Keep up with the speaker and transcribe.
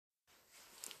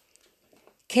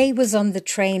Kay was on the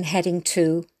train heading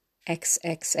to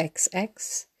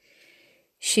XXXX.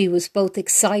 She was both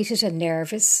excited and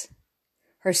nervous.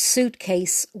 Her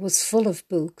suitcase was full of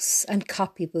books and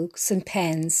copybooks and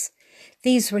pens.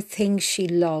 These were things she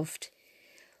loved,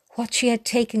 what she had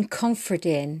taken comfort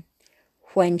in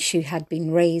when she had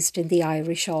been raised in the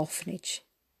Irish orphanage.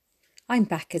 I'm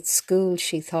back at school,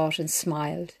 she thought and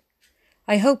smiled.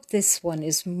 I hope this one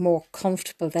is more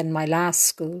comfortable than my last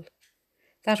school.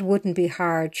 That wouldn't be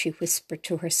hard, she whispered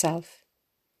to herself.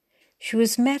 She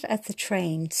was met at the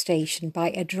train station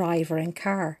by a driver and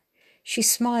car. She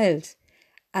smiled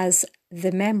as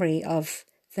the memory of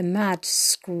the mad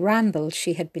scramble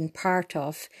she had been part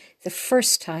of the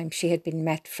first time she had been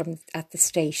met at the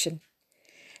station.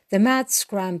 The mad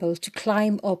scramble to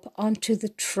climb up onto the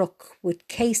truck with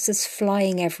cases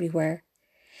flying everywhere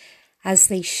as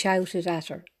they shouted at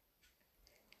her.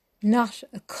 Not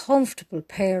a comfortable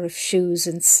pair of shoes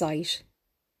in sight.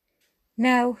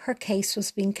 Now her case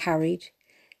was being carried.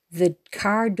 The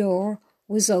car door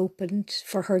was opened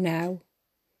for her now.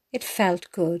 It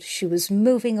felt good. She was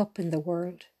moving up in the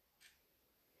world.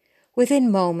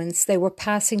 Within moments they were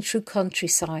passing through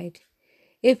countryside.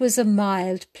 It was a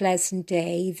mild, pleasant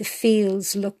day. The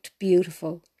fields looked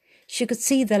beautiful. She could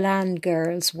see the land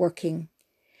girls working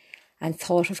and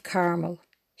thought of Carmel.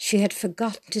 She had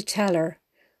forgotten to tell her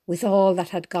with all that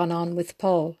had gone on with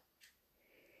Paul.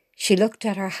 She looked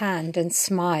at her hand and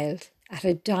smiled at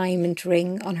a diamond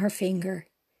ring on her finger.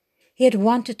 He had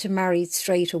wanted to marry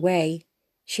straight away.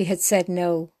 She had said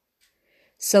no.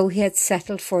 So he had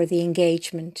settled for the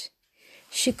engagement.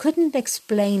 She couldn't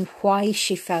explain why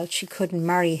she felt she couldn't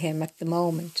marry him at the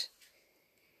moment.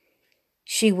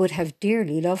 She would have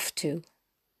dearly loved to.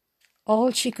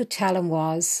 All she could tell him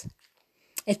was,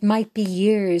 it might be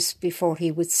years before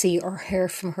he would see or hear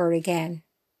from her again.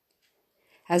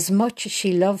 As much as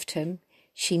she loved him,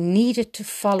 she needed to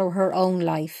follow her own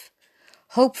life.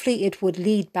 Hopefully it would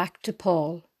lead back to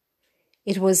Paul.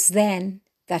 It was then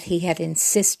that he had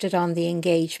insisted on the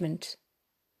engagement.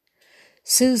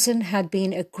 Susan had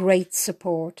been a great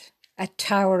support, a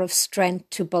tower of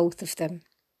strength to both of them.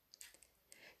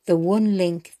 The one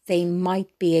link they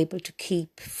might be able to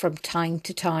keep from time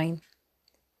to time.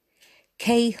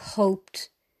 Kay hoped,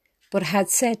 but had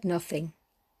said nothing.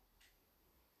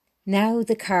 Now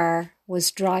the car was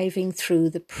driving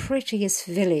through the prettiest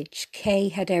village Kay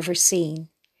had ever seen.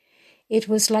 It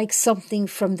was like something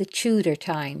from the Tudor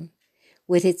time,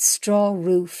 with its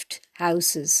straw-roofed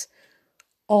houses,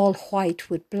 all white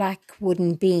with black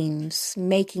wooden beams,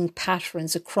 making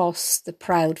patterns across the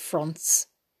proud fronts.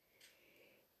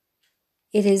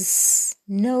 There is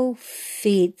no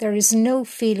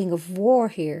feeling of war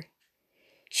here.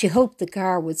 She hoped the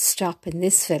car would stop in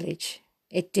this village.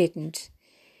 It didn't.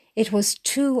 It was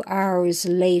 2 hours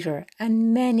later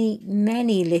and many,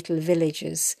 many little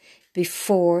villages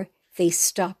before they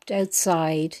stopped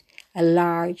outside a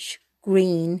large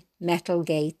green metal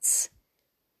gates.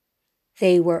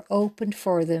 They were opened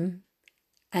for them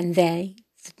and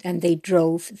they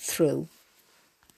drove through.